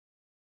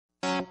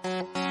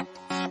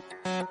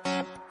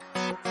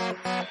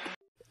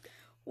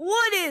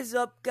What is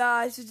up,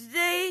 guys? So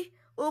today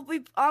I'm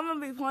gonna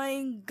be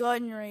playing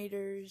Gun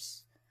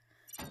Raiders.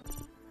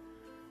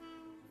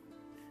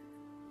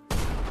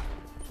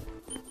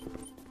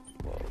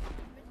 Whoa,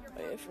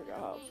 I forgot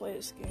how to play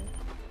this game.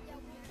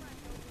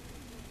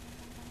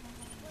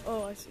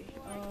 Oh, I see.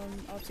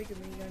 I'll take a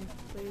minigun,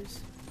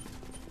 please.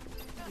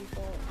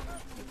 Default.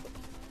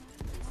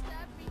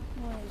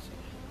 What is it?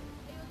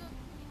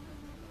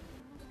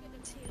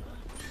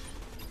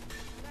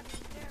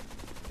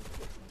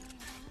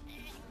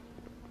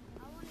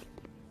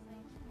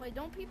 Wait,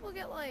 don't people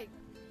get like...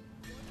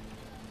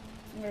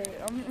 Alright,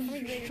 I'm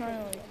just trying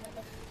to like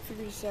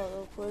figure this out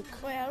real quick.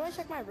 Wait, how do I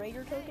check my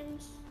Raider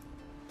tokens?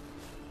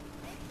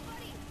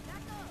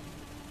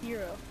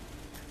 0.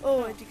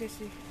 Oh, I think I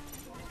see.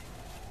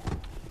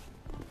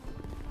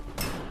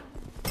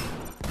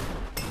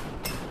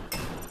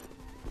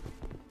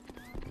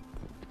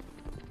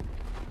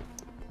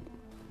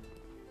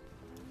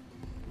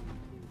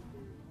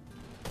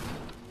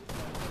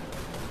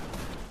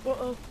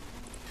 Uh-oh.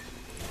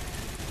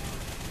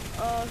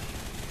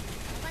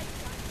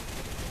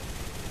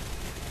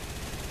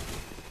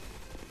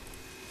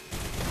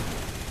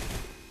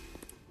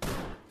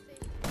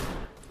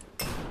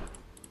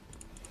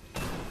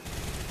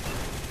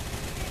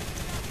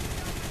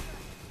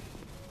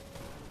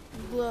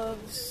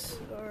 Gloves,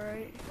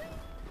 alright.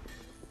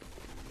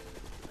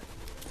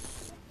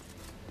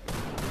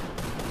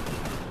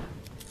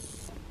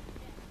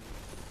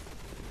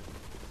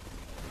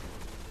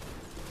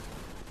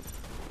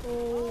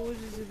 Oh, what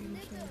is it even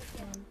coming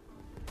from?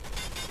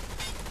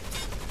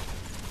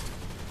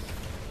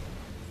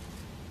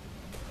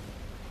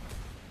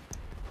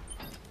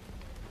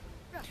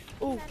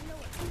 Oh. Are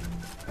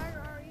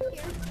you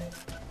scared?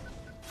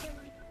 Are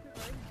you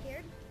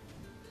scared?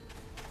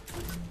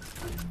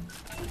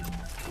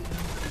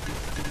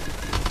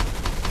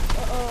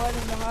 Uh-oh, I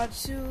don't know how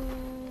to...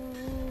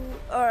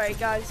 Alright,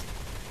 guys.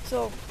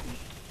 So,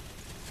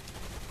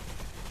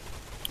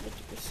 as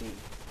you can see,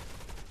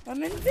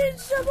 I'm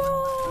invincible!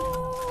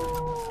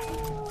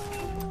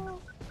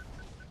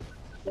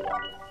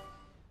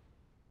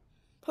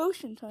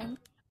 Potion time.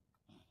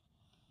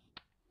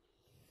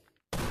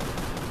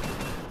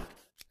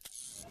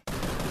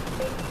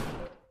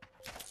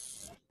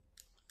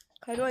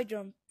 How do I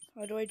jump?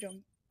 How do I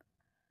jump?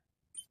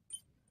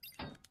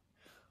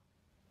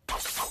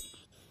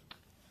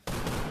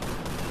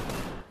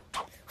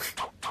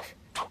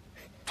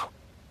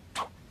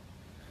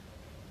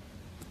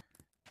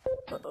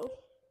 Uh-oh.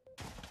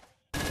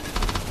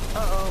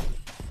 Uh-oh.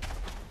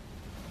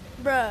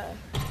 Bruh.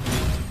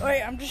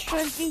 Alright, I'm just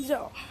trying things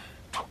out.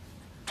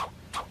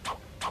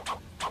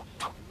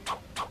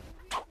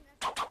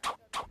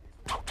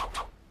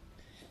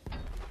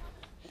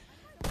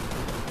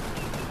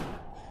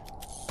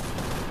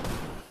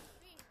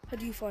 How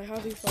do you fly? How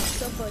do you fly?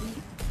 What's up, buddy?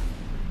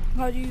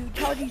 How do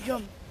you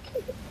jump?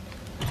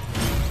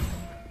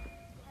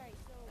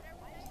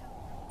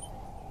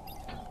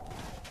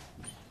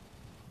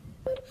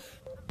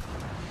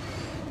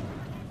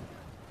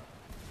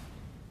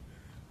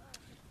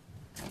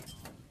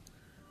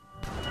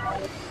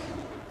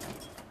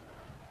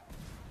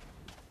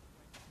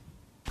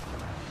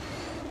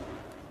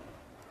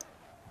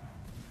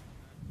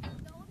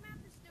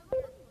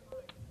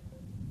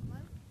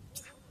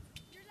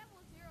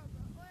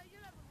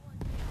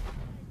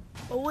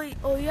 Oh wait,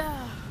 oh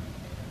yeah.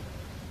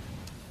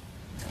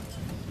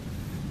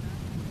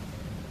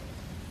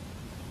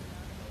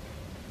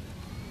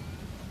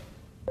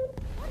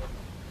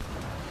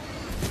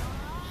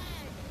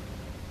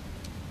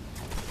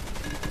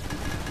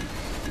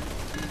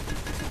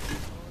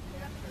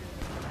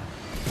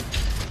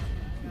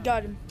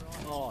 Got him.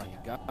 Oh, you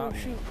got Oh me.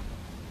 shoot.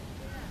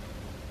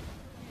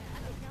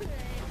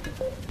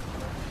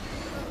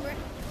 We're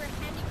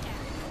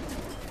handicapped.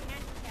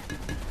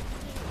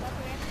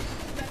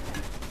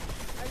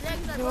 Our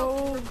legs are No.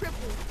 broken. We're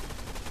crippled.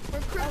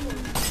 We're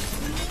crippled.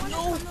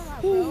 No.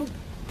 Bro.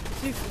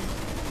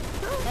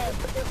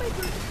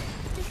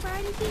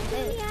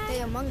 Hey,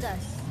 Among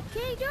Us.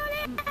 Okay,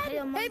 Jordan. Hey,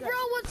 Among Hey, Us. bro,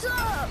 what's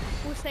up?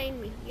 Who's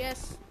saying me?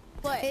 Yes.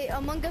 What? Hey,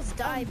 Among Us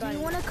died. do Do you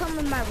you want to come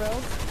in my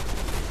room?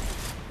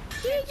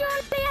 Hey,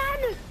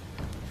 Jordan.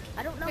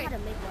 I don't know how to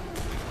make one.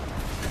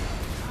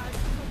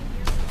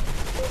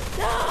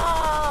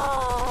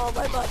 No,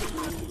 my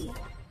buddy.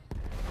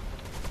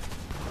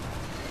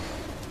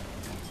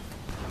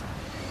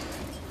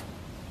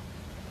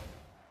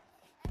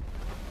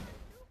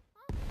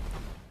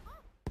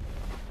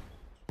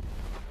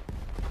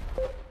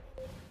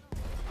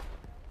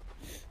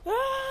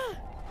 Ah!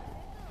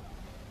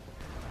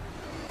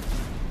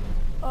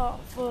 Oh,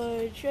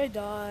 fudge, I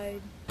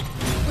died.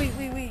 Wait.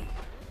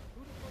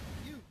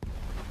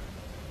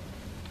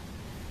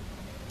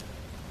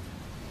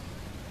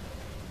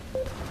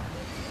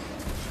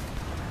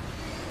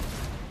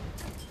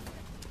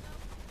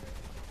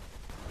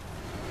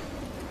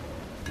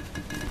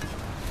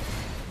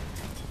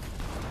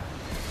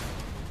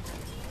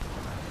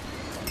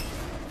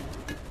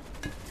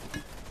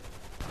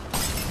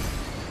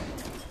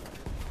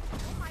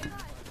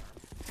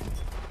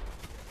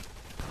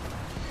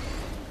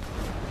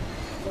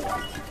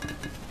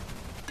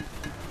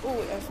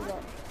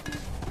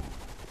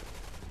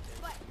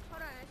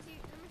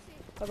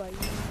 Bye bye.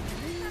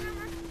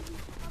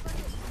 How about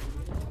you?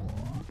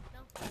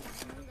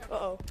 No. Uh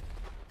oh.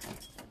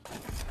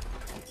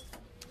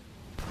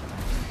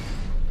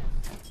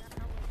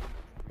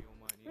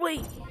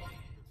 Wait.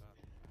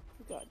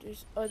 Forgot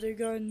there's other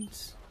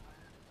guns.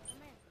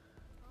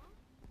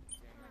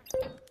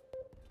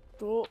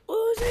 Bro,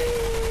 Uzi!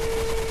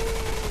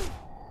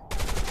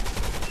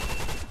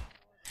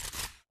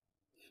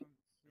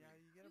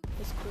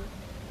 That's cool.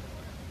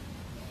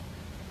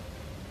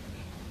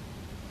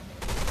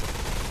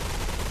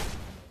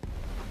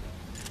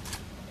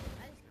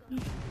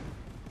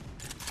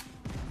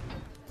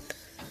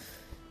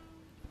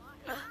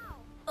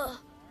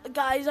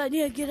 Guys, I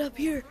need to get up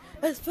here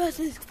as fast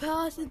as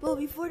possible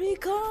before they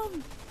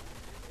come.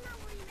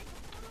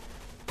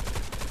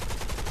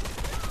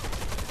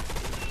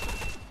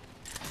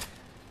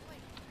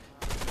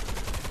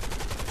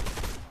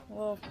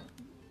 Well,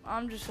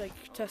 I'm just like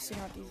testing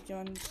out these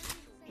guns,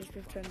 just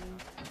pretending.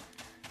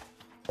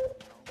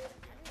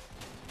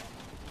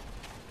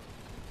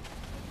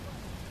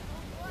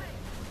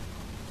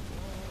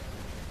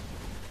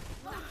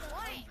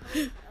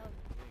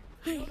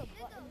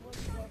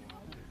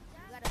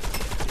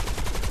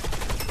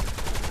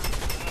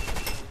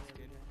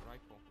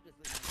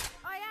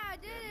 Oh yeah, I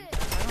did it.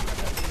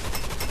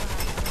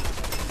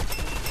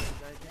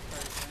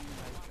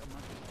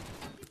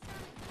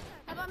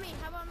 How about me?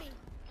 How about me?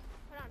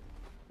 Hold on.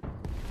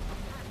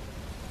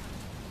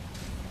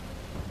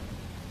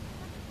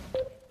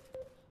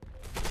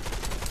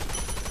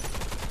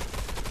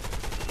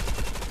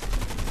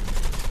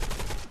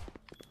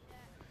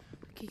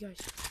 Okay,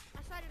 guys. I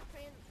started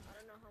praying. I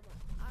don't know how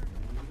much. I don't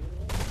know.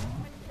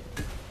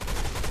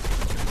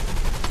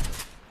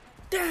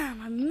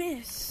 Damn, I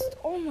missed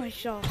all my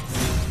shots.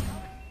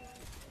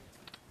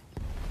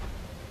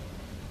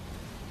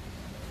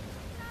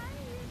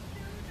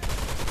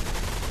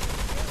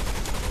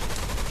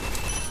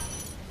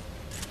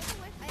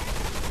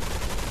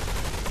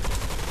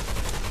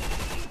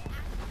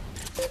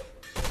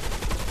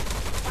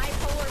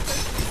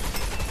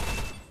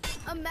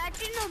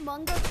 Imagine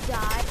Among Us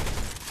died.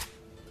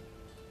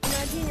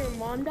 Imagine your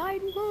mom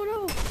died in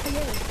photo.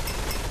 Yeah.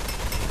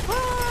 No,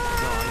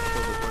 I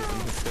killed the person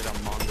who said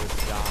Among Us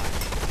died.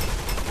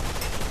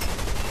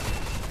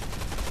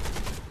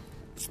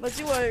 Let's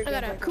see what I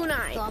got a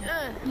kunai.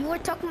 You were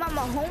talking about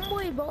my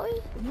homeboy, boy.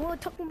 You were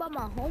talking about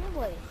my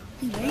homeboy.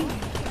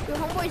 Your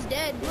homeboy's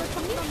dead. You were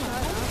talking about my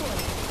homeboy.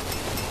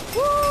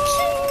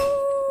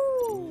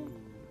 Woo!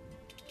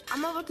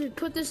 I'm about to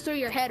put this through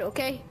your head,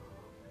 okay?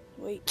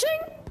 Wait. Ching!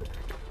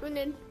 And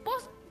then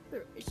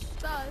Buster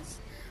stars.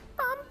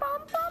 Bum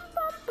bum bum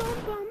bum bum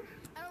bum.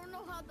 I don't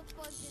know how the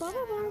fuck this Bum,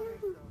 bum,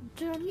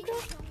 dum,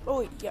 dum. Oh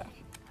wait, yeah.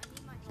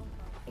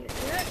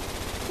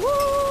 Woo!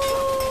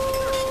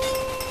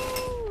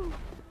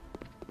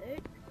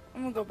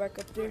 I'm gonna go back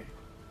up there.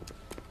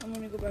 I'm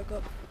gonna go back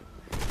up.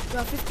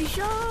 Got 50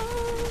 shots.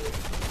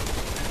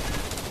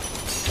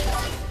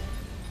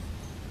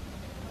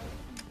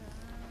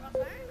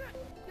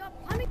 Y'all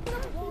climbing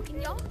up wall,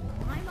 can y'all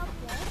climb up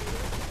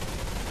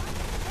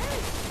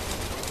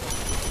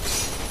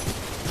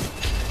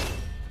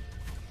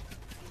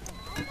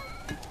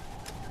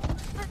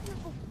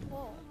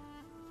wall?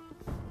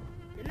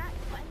 They're not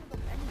fighting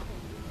about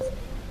anything.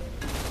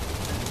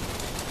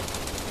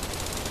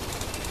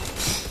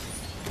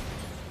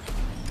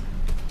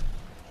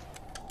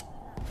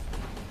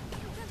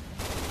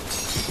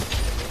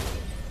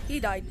 He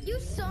died. You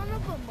son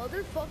of a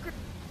motherfucker.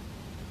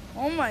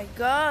 Oh my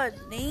god,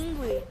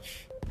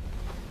 language.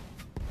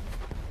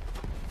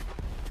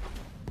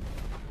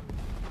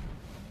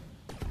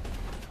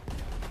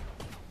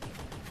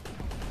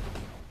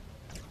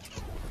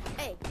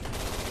 Hey,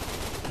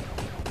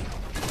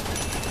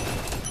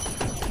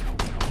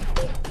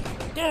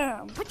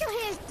 Damn. put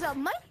your hands up,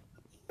 man.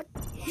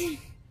 So you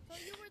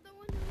were the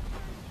one who was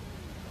trying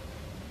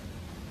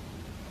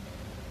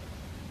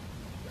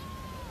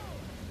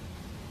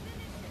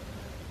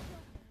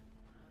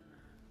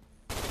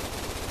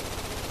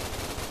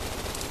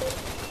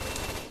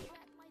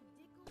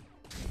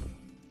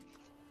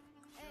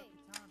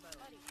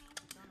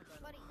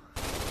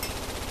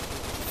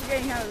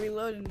Forgetting how to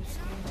reload in this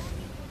game.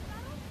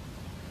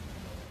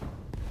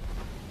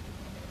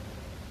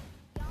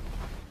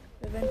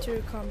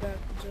 Adventure combat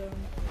zone.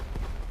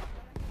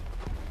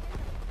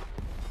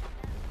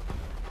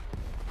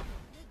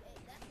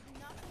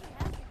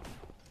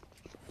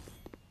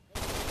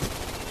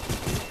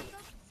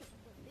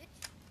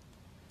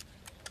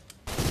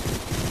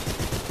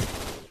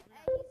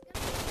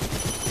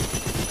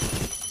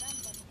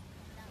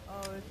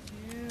 Oh, it's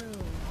you.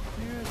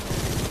 You're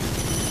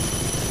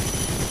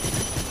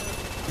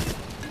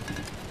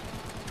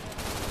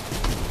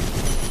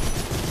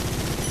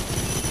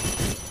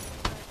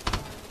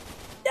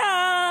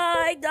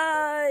I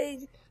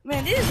died.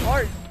 Man, this is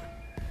hard.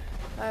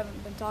 I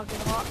haven't been talking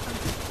a lot.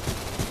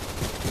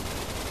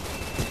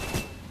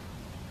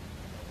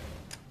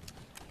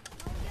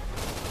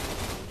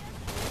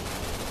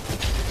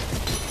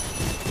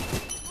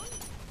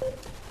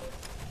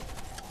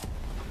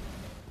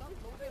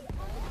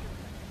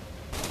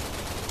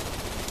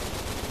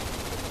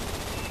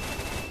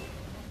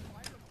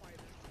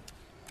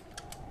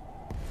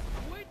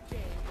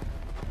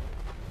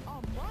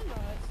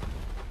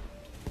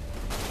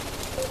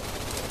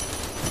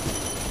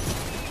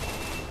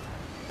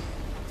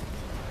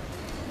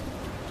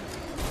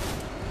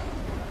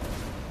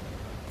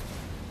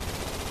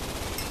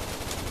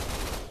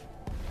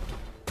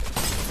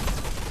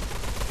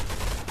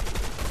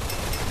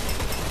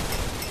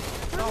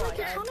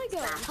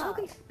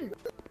 talking.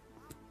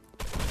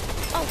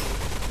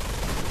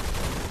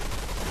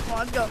 Come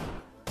on, go.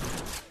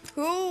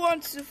 Who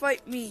wants to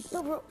fight me?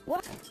 No, bro,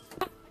 what?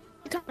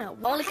 Katana.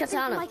 Only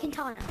katana. My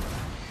katana.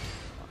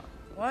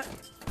 What?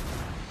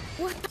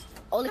 What?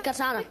 Only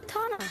katana.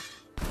 Katana.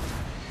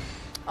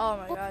 Oh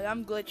my god,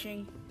 I'm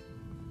glitching.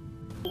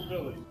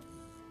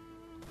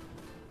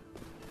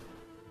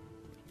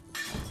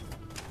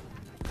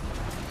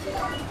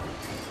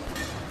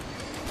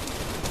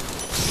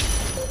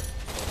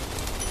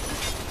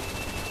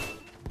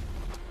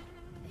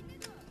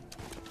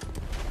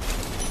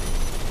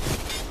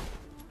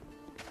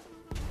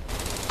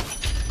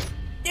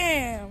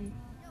 Damn.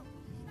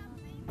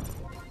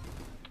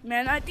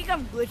 Man, I think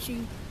I'm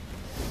glitching.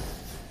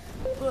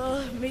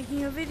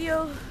 Making a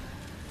video.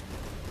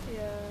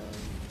 Yeah.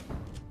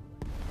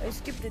 I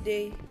skipped a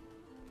day.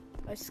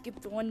 I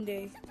skipped one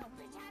day.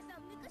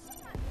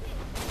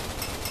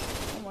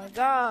 Oh my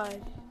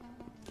god.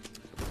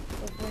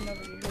 Hopefully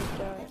nobody heard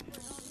that.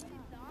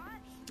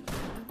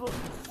 But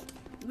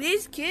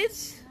these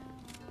kids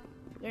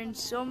learn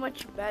so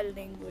much bad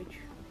language.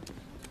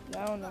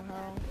 I don't know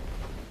how.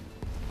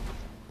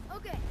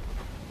 Okay.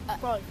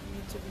 Probably from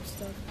YouTube and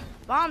stuff.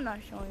 But I'm not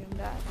showing them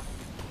that.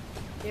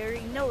 They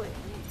already know it.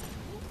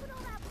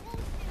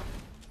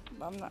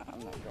 But I'm not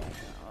showing that.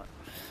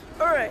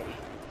 Alright.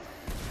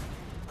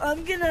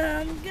 I'm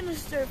gonna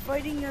start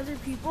fighting other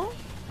people.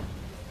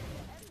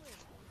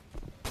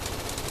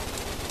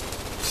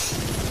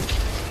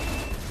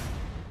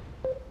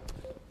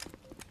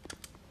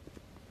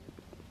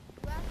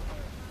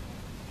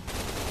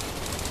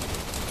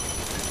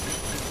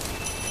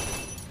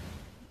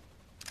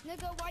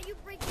 Nigga, why you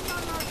breaking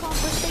on our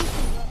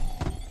conversation, bro?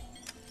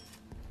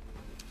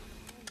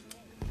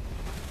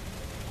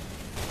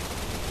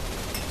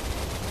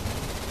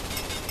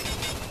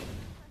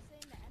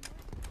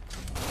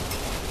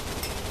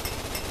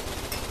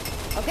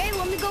 Okay,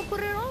 let me go put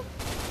it on.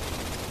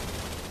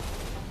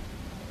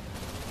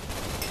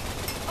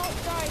 Oh,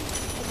 sorry.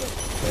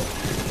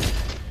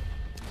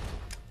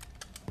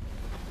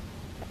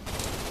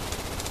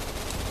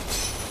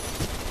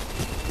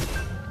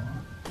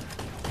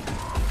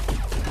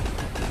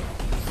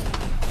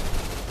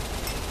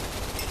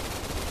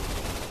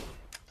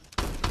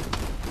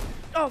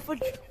 Oh,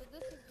 fudge.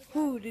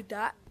 Who did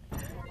that?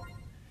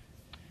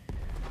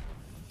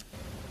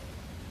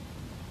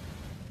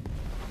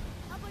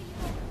 How about you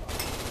go?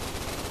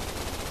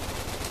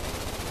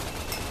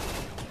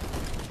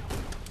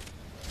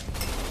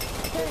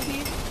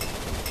 Hey.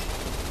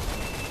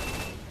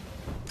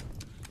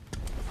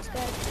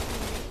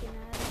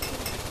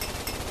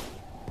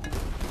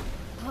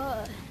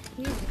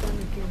 He's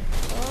gonna get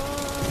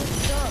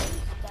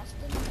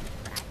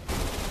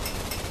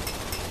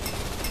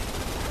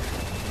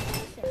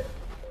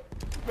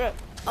Bruh.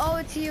 Oh,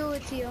 it's you,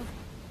 it's you.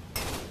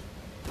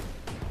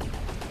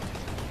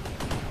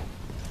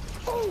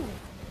 Oh.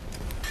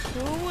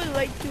 Who would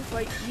like to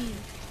fight me?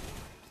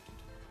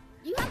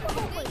 You have to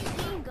go play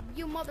Steam,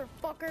 you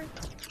motherfucker.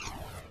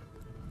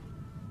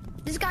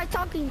 This guy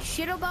talking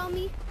shit about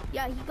me?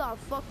 Yeah, he got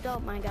fucked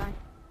up, my guy.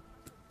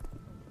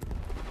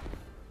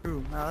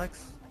 Who,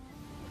 Alex?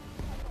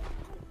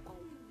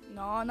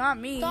 No, not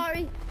me.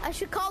 Sorry, I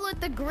should call it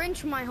the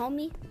Grinch, my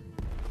homie.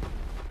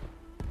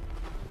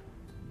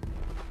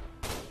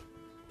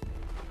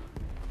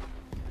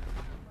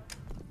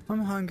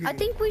 I'm hungry. I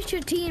think we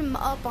should team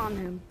up on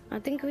him. I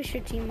think we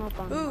should team up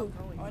on him. Who?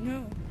 On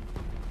who?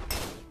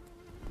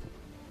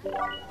 The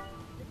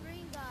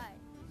green guy.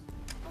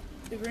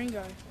 The green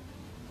guy.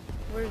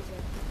 Where is it?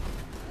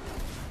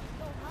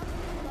 Yo, how do you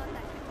got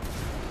that?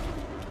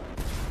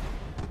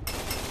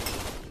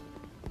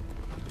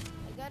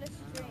 I got a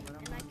string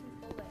and I can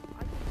pull it. I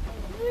can pull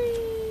it.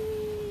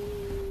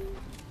 Whee!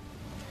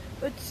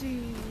 Let's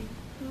see.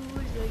 Who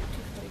would like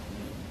to fight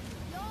me?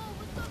 Yo,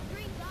 what's up,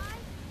 green guy?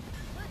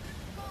 Let's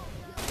go.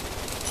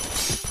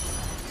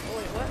 Oh,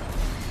 wait, what?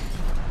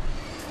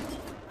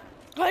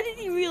 Why did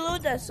he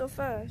reload that so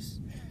fast?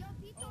 Yo,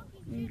 he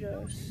talking You shit.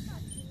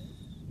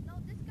 No,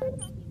 just this guy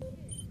talking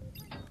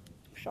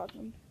shit. shot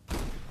him.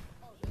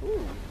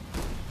 Ooh.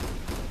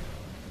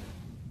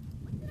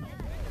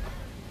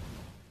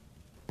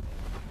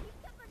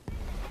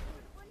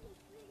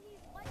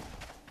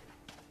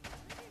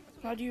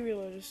 How do you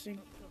reload this thing?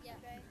 Yeah.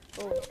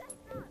 Oh. Nah, that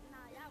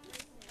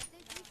racist. I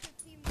think we should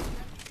team up.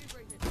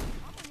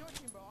 I'm on your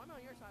team, bro. I'm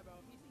on your side, bro.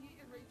 He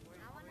is racist.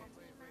 I wanna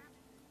team up.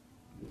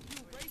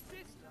 You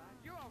racist?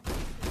 You're a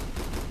racist.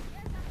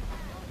 Yes,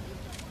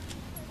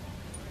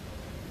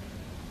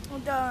 I'm Oh,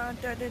 da,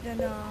 da, da, da,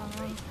 da.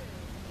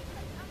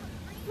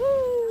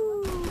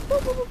 Woo! Boo,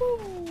 boo, boo,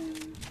 boo.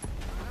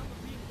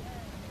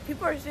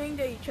 People are saying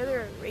that each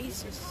other are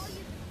racist.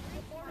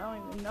 I don't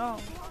even know.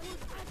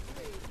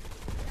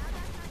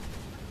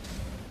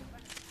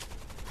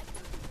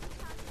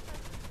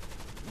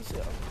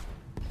 So,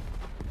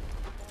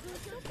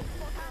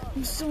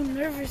 I'm so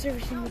nervous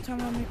every single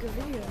time I make a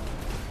video.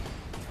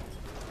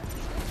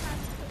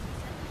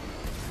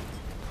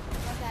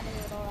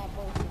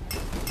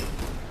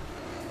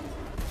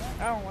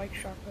 I don't like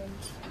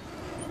shotguns.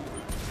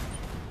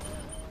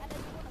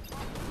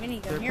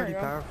 Minigun. They're Here we pretty go.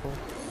 powerful.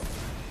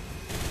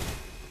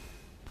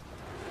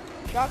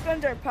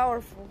 Shotguns are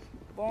powerful,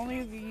 but only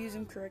if you use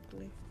them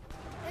correctly.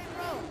 Hey,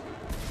 bro.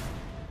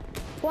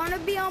 Wanna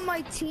be on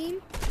my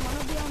team?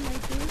 Wanna be on my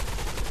team?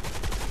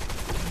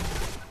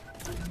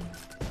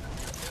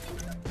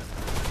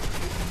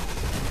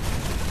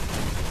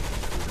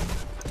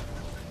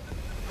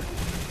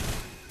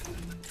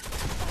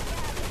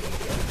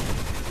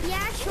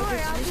 Yeah, sure.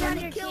 I'll be on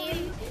your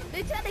team.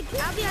 They tried to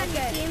kill I'll be me. on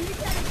your team. They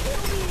tried to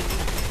kill me.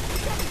 They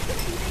tried to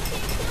kill me. They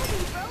can't kill me,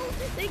 bro.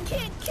 They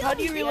can't kill me. How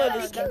do you reload They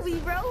this tried to gun? kill me,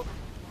 bro.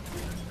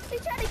 They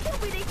try to kill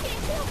me. They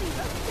can't kill me,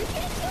 bro. They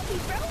can't kill me,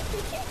 bro.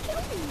 They can't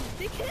kill me.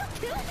 They can't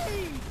kill me.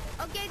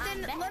 Okay, then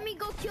let me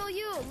go kill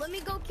you. Let me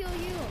go kill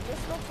you.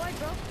 Let's go fight,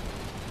 bro.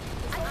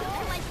 I killed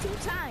you like 2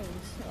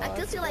 times. I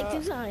killed you like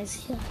 2 times.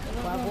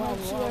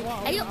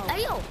 Hey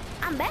yo,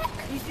 I'm back.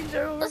 These things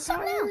are What's up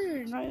now?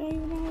 overpowered. I don't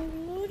even know how to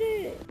reload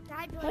it.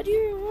 How do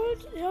you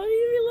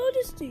reload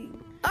this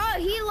thing? Oh,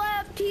 he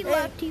left. He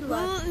left.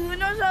 Who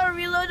knows how to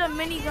reload a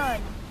minigun?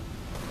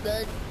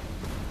 Good.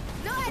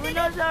 No, I Who didn't.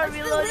 knows how to I'm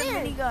still reload a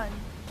here. minigun?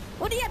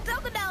 What are you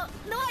talking about?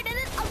 No, I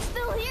didn't. I'm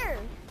still here.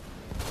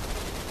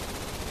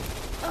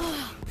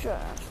 Shut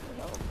up. for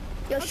help.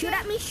 Yo, shoot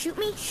at me. Shoot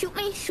me. Shoot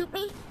me. Shoot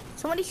me.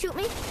 Somebody shoot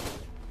me.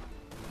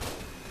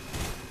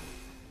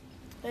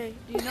 Hey,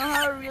 do you know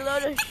how to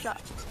reload a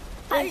shot?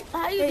 How you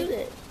do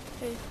that?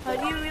 Hey, how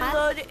do you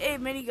reload a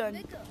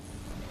minigun?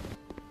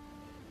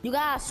 You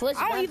gotta switch.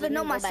 I don't guns even and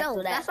know then go back myself.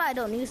 to that. That's why I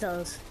don't use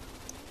those.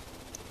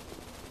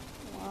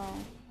 Wow.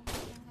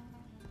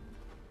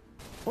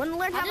 Want to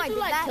learn how How I did do you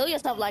like that? kill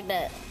yourself like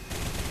that?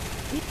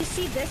 You can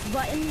see this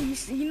button.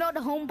 You know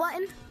the home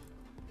button?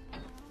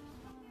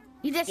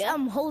 You just Yeah.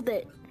 hold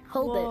it.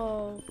 Hold it.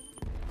 Whoa.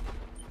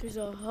 There's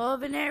a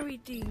hub and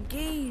everything.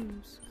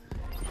 Games.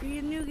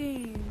 Create a new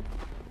game.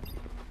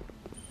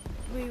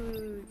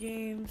 Wait.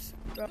 Games.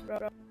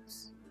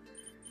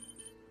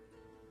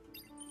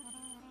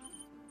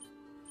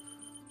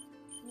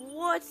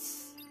 What?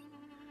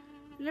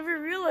 Never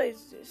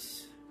realized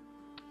this.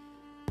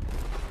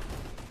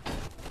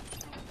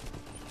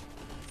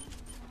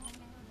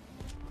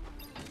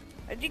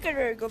 I think I'd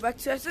better go back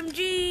to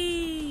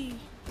SMG.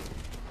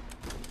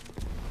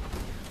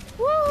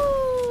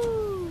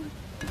 Woo!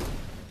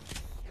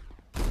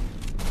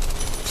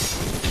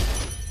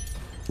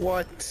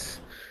 What?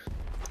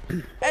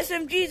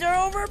 SMGs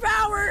are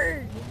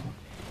overpowered!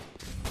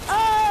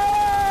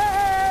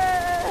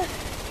 Ah!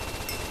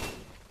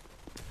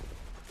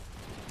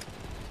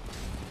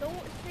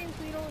 Don't think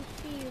we don't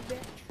see you,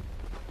 bitch.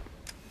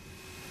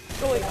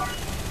 Oh, wait.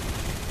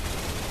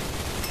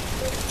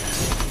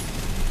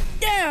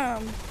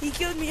 Damn! He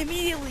killed me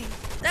immediately.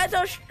 That's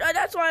how.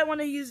 That's why I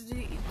want to use the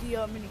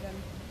minigun,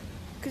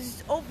 cause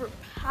it's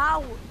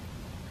overpowered,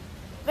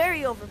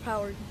 very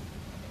overpowered.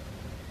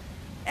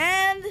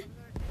 And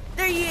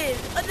there he is,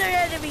 another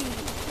enemy.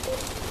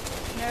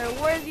 They're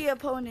worthy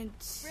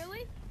opponents.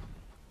 Really?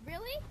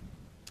 Really?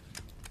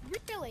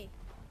 Really?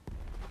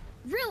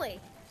 Really?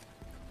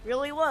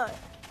 Really what?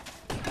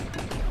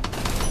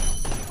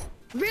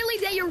 Really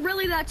that you're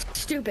really that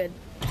stupid?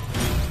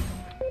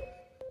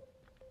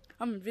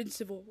 I'm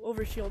invincible.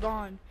 Overshield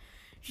on.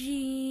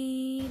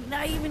 Gee,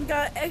 I even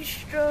got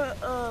extra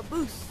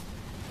boost.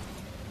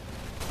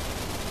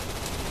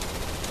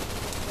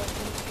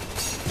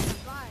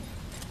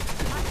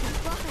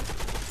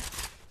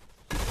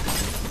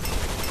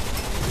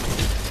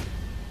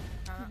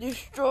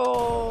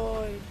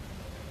 Destroyed.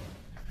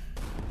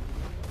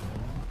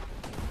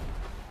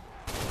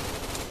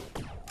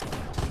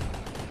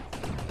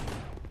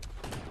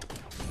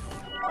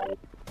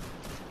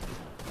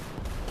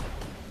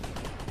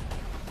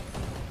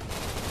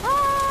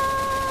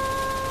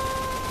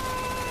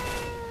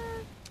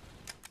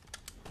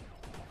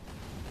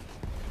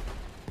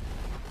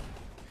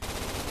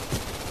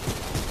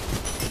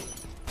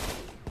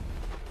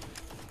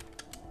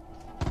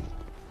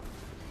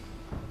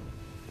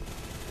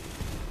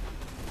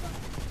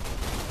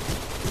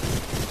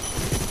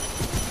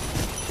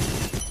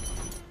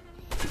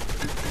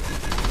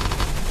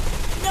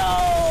 No,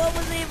 I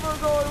wasn't able to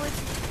go with.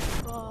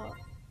 Oh.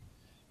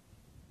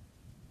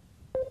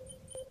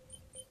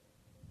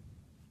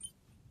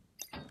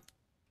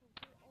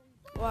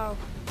 Wow.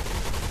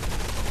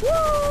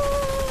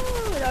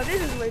 Woo! Now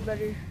this is way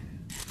better.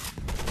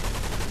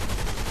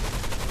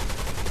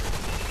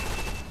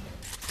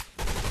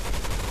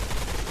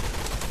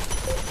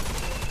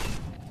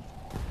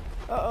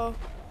 Uh-oh.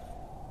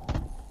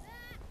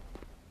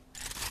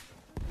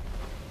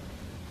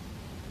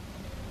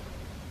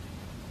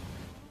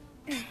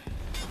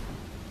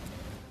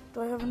 Do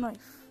I have a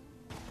knife?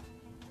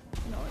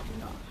 No, I do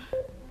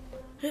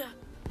not.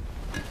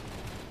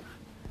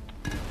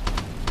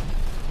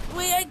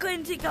 Wait, I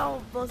couldn't take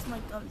out both my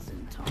guns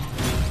in time.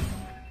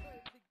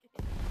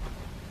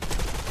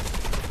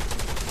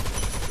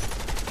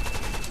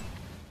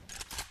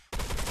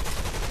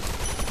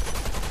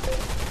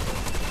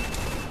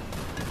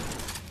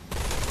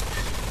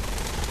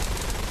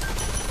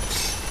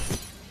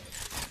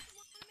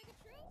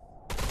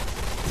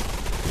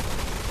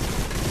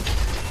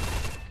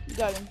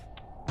 Got him.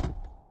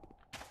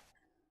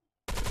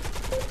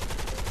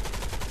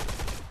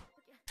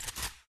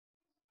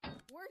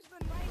 Where's the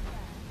knife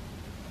at?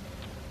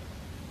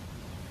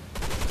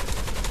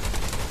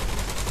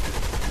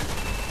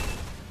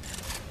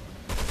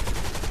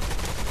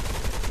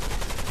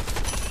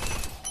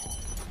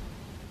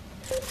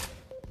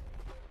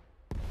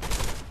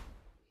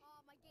 Oh,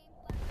 my game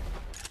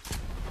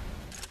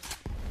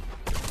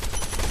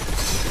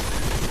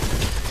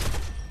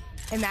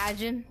flagged.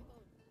 Imagine.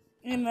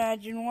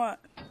 Imagine what?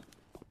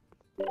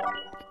 Get that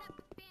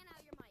fan out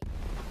of your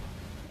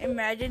mic.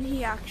 Imagine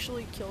he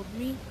actually killed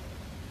me.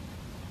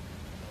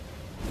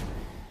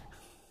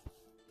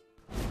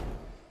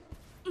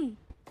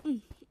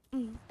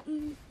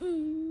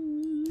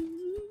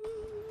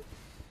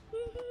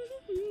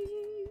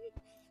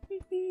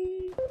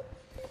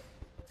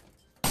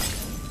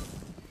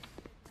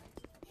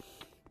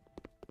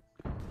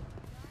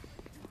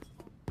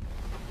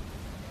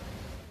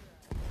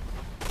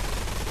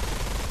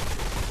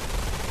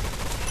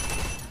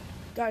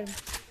 Got him.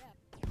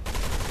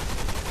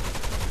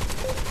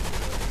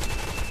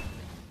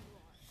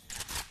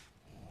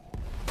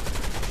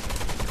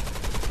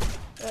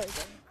 There we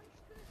go.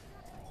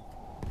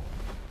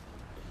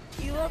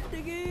 He left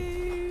the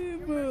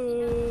game.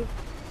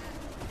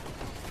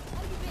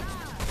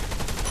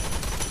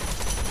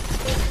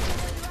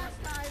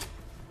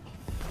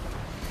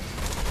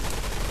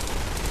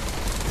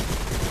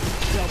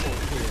 Double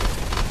kill.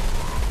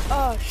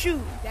 Oh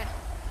shoot!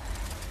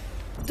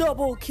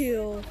 Double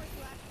kill.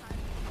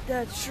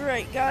 That's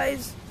right,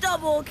 guys.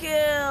 Double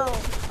kill.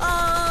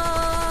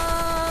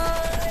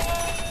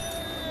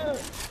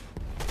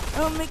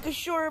 I'll make a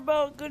sure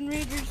about Gun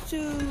Raiders 2.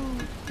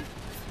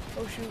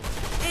 Oh shoot.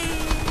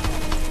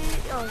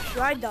 Oh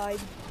shoot, I died.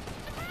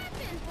 What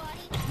happened,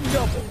 buddy?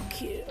 Double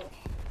kill.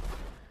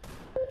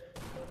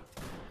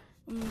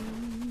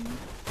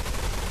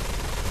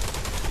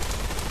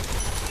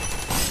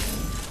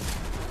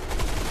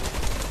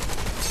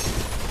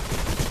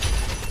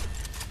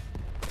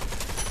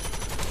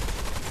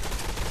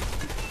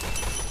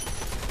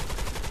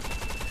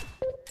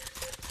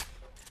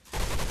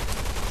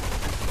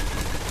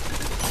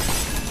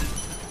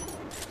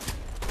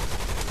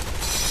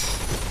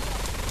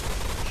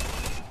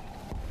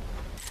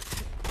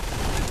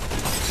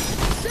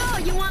 So,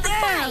 you want to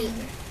Damn!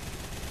 fight?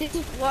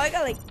 Well, I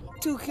got like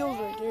 2 kills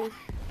right there.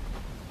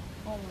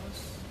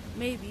 Almost.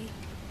 Maybe.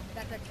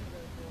 That's actually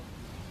really cool.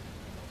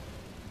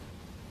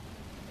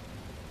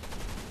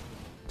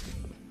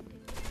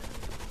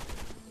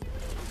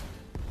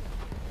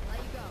 Let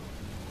you go.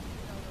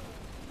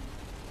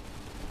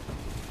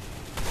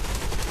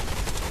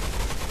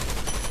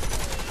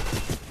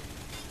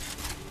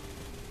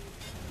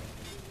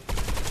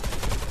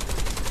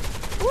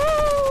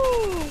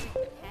 Woo!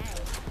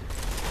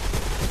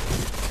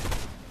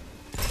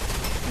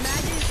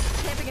 Imagine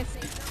camping a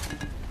safe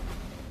zone.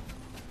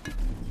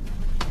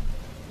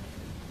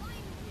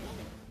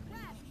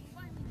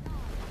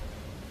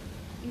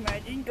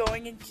 Imagine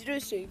going into the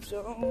safe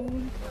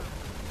zone.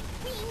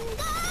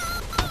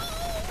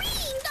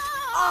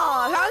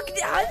 Oh, how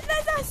did I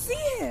not see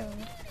him?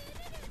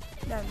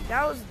 Damn,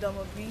 that was dumb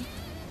of me.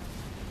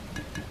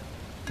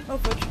 Oh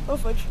fudge, oh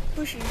fudge,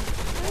 pushing.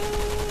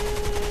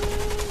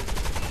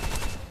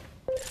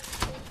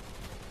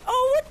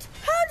 Oh, what?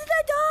 How did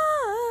I die?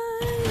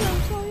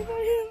 I'm sorry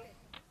about him.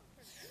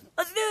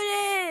 Let's do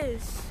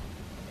this.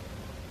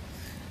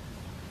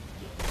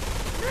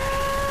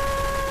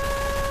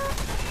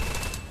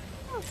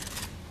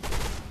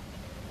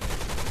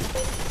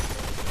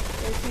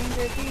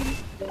 Thirteen.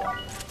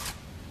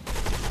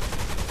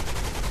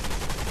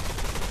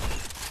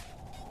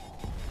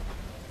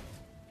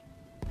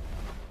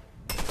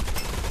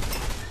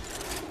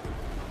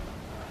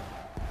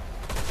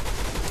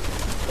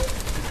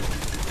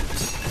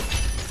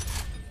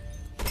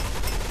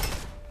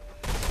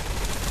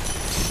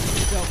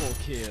 Double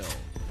kill.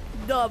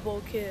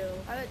 Double kill.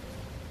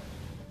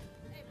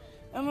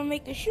 I'm gonna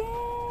make the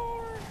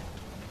sure.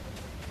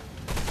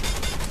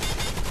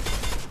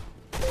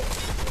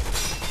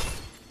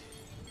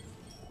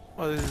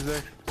 Oh, this is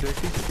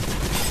Zeki.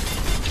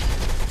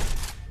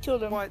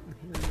 Killed him. What?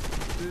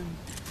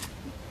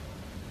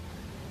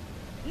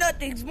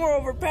 Nothing's more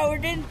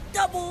overpowered than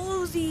double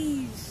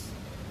Uzis.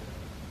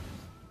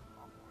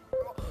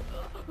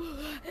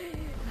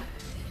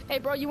 Hey,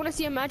 bro, you want to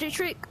see a magic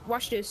trick?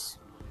 Watch this.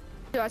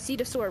 So I see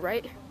the sword,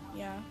 right?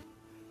 Yeah.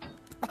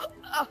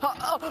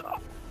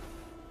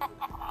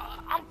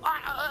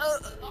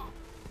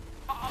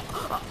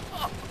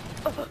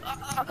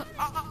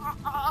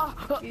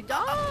 You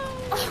die.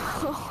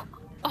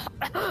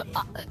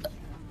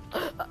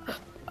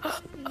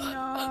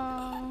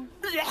 No.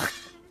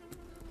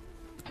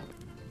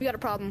 We got a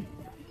problem.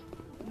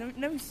 Let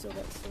me steal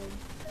that sword.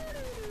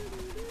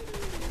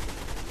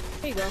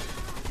 Here you go.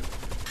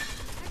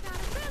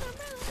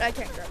 I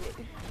can't grab it.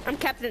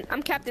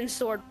 I'm Captain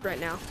Sword right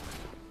now.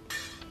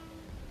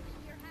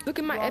 Look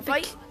at my You wanna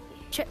epic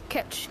fight?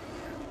 catch.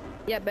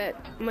 Yeah, bet.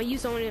 I'm gonna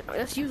use only.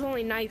 Let's use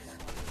only knife.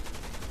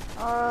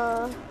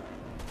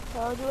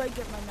 How do I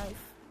get my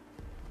knife?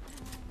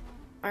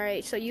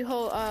 Alright, so you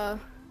hold,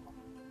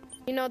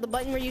 you know the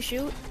button where you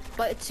shoot,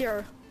 but it's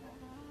your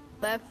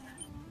left.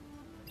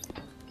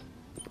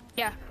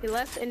 Yeah, your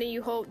left, and then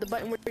you hold the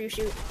button where you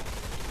shoot.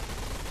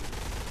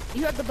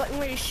 You have the button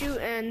where you shoot,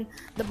 and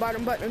the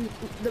bottom button,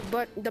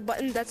 the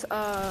button that's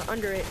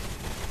under it.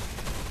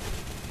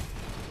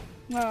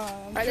 No.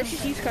 Alright, let's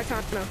just use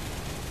katana.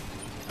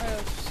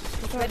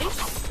 Ready?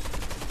 Let's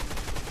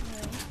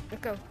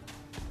go.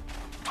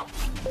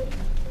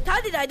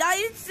 How did I die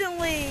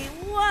instantly?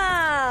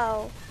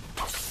 Wow.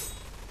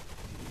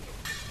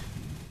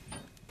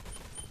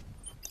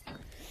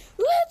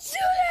 Let's do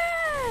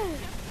that!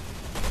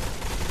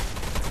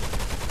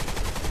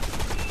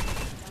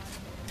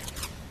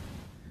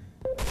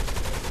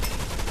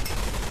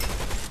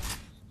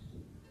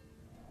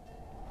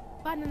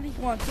 Finally.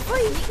 Want to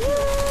fight?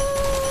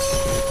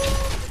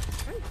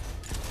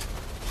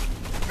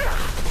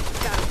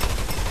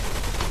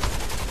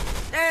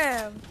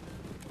 Damn.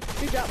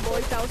 Good job,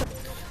 boys. That was.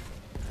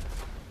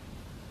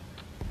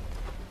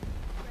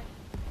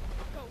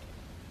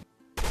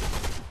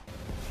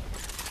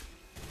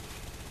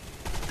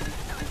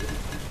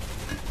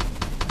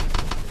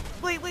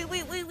 Wait.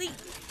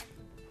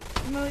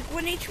 I'm like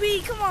 1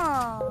 HP, come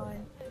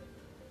on.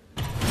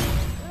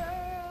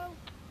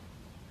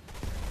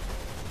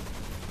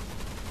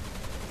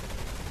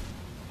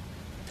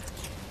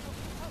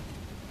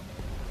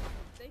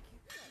 Thank you.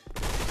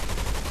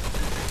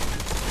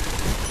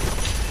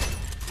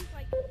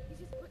 He's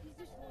just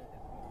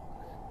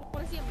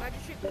wanna see a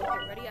magic trick?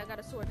 Okay, ready? I got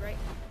a sword, right?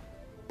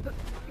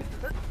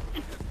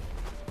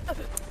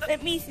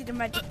 Let me see the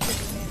magic trick,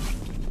 man.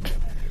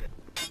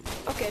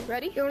 Okay,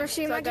 ready? You wanna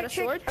see So my I got a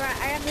trick? sword? Alright,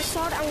 I have the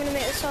sword. I'm gonna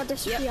make the sword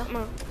disappear. Yep.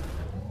 No.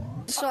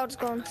 The sword's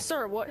gone.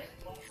 Sir, what?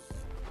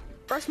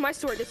 First, my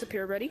sword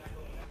disappear. Ready?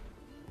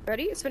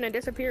 Ready? It's gonna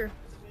disappear.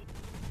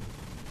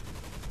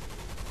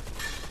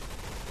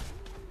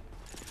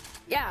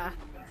 Yeah.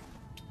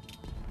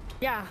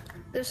 Yeah.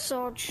 The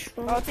sword's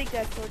gone. I'll take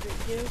that sword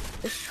right here.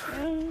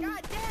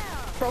 God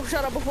damn! Bro,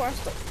 shut up before I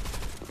start.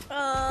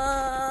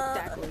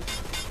 Exactly.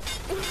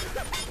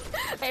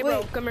 Hey, bro,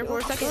 Wait, come here for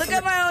a second. Look Come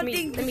at my own here.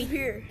 thing Let me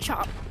disappear.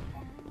 chop.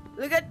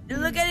 Look at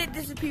it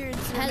disappear.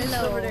 It's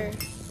Hello. over there.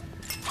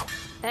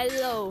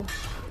 Hello.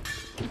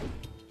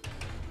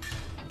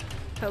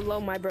 Hello,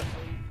 my bro.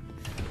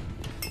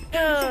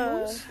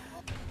 Yeah.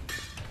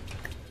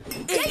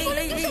 Look at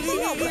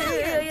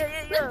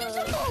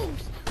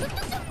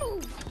some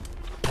moves.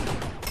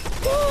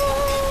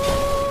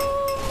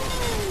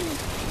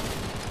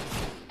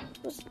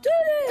 Let's do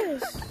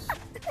this.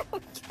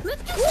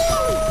 Let's do some moves.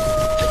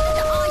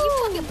 Oh, you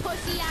fucking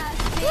pussy ass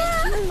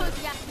bitch. You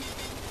pussy ass.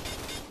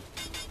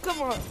 Come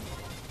on.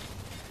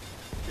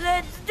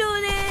 Let's do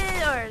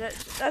this. Alright,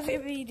 that's gonna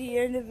be the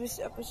end of this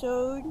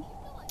episode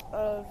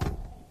of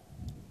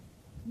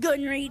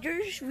Gun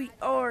Raiders. We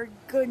are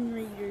Gun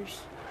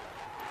Raiders.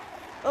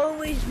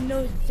 Always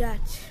know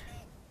that.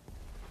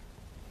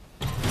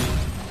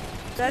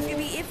 That's gonna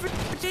be it for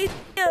today's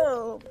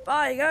video.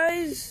 Bye,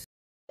 guys.